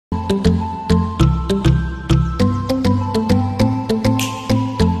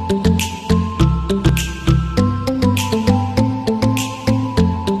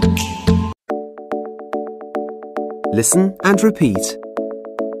Listen and repeat.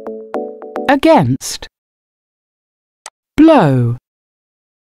 Against, blow,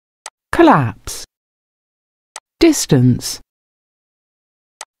 collapse, distance,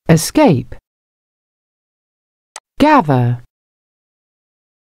 escape, gather,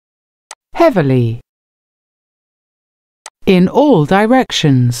 heavily, in all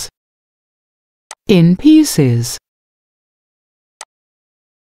directions, in pieces,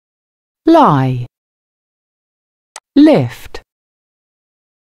 lie, lift,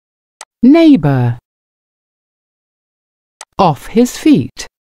 neighbour, off his feet,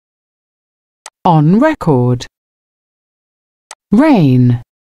 on record, rain,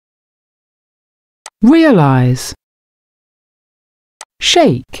 realize,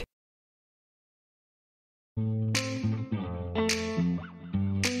 shake.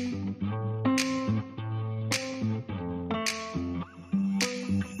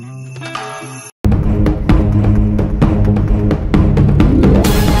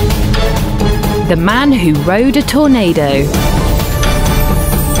 The man who rode a tornado.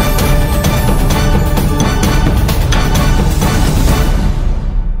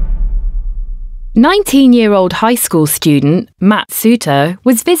 "19-year-old high school student Matt Suter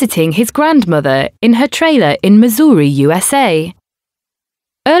was visiting his grandmother in her trailer in Missouri, USA.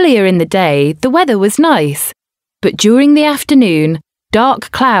 Earlier in the day, the weather was nice, but during the afternoon,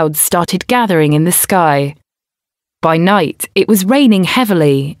 dark clouds started gathering in the sky. By night, it was raining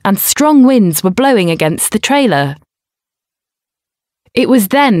heavily and strong winds were blowing against the trailer. It was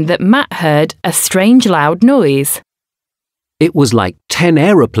then that Matt heard a strange loud noise. It was like 10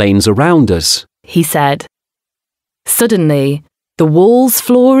 aeroplanes around us, He said. Suddenly, the walls,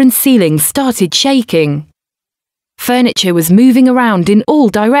 floor and ceiling started shaking. Furniture was moving around in all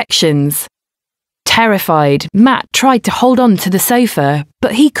directions. Terrified, Matt tried to hold on to the sofa,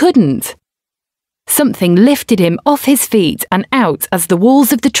 but he couldn't. Something lifted him off his feet and out as the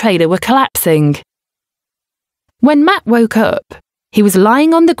walls of the trailer were collapsing. When Matt woke up, he was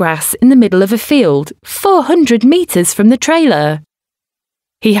lying on the grass in the middle of a field, 400 metres from the trailer.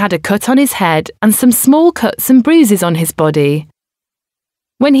 He had a cut on his head and some small cuts and bruises on his body.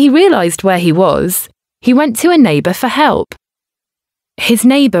 When he realised where he was, he went to a neighbour for help. His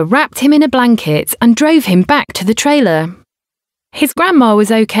neighbour wrapped him in a blanket and drove him back to the trailer. His grandma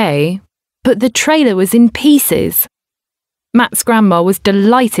was okay, but the trailer was in pieces. Matt's grandma was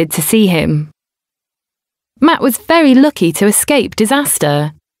delighted to see him. Matt was very lucky to escape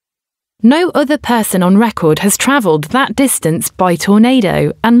disaster. No other person on record has travelled that distance by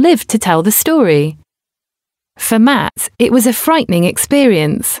tornado and lived to tell the story. For Matt, it was a frightening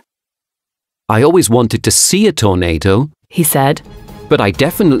experience. I always wanted to see a tornado, He said. but I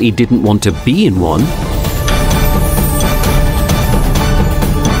definitely didn't want to be in one.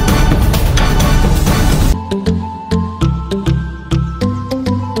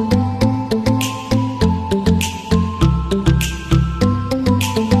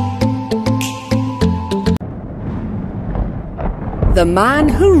 The man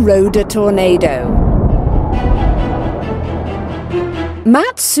who rode a tornado.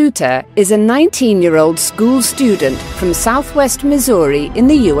 Matt Suter is a 19-year-old school student from southwest Missouri in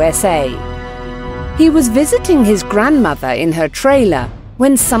the USA. He was visiting his grandmother in her trailer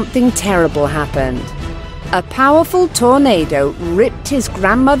when something terrible happened. A powerful tornado ripped his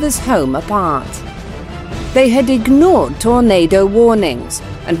grandmother's home apart. They had ignored tornado warnings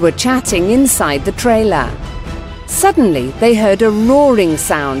and were chatting inside the trailer. Suddenly, they heard a roaring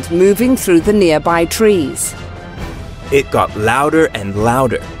sound moving through the nearby trees. It got louder and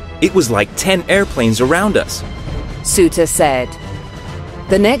louder. It was like 10 airplanes around us, Suter said.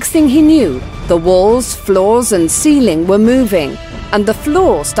 The next thing he knew, the walls, floors and ceiling were moving, and the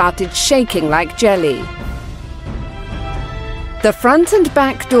floor started shaking like jelly. The front and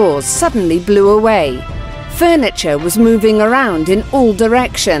back doors suddenly blew away. Furniture was moving around in all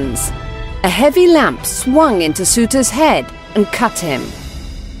directions. A heavy lamp swung into Suter's head and cut him.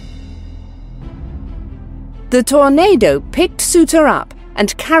 The tornado picked Suter up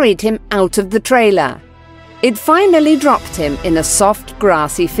and carried him out of the trailer. It finally dropped him in a soft,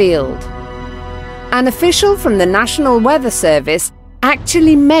 grassy field. An official from the National Weather Service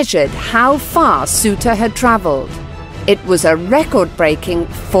actually measured how far Suter had travelled. It was a record-breaking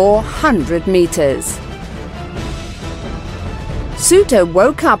 400 meters. Suter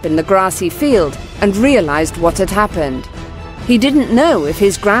woke up in the grassy field and realized what had happened. He didn't know if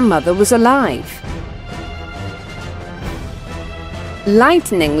his grandmother was alive.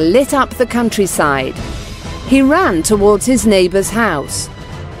 Lightning lit up the countryside. He ran towards his neighbour's house.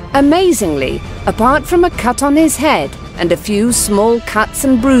 Amazingly, apart from a cut on his head and a few small cuts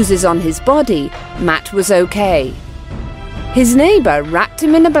and bruises on his body, Matt was okay. His neighbour wrapped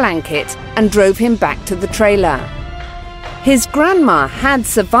him in a blanket and drove him back to the trailer. His grandma had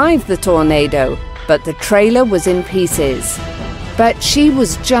survived the tornado, but the trailer was in pieces. But she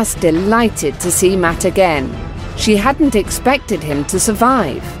was just delighted to see Matt again. She hadn't expected him to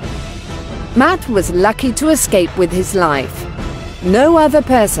survive. Matt was lucky to escape with his life. No other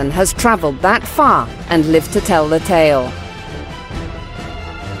person has travelled that far and lived to tell the tale.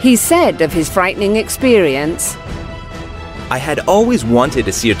 He said of his frightening experience, I had always wanted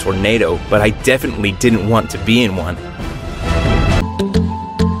to see a tornado, but I definitely didn't want to be in one.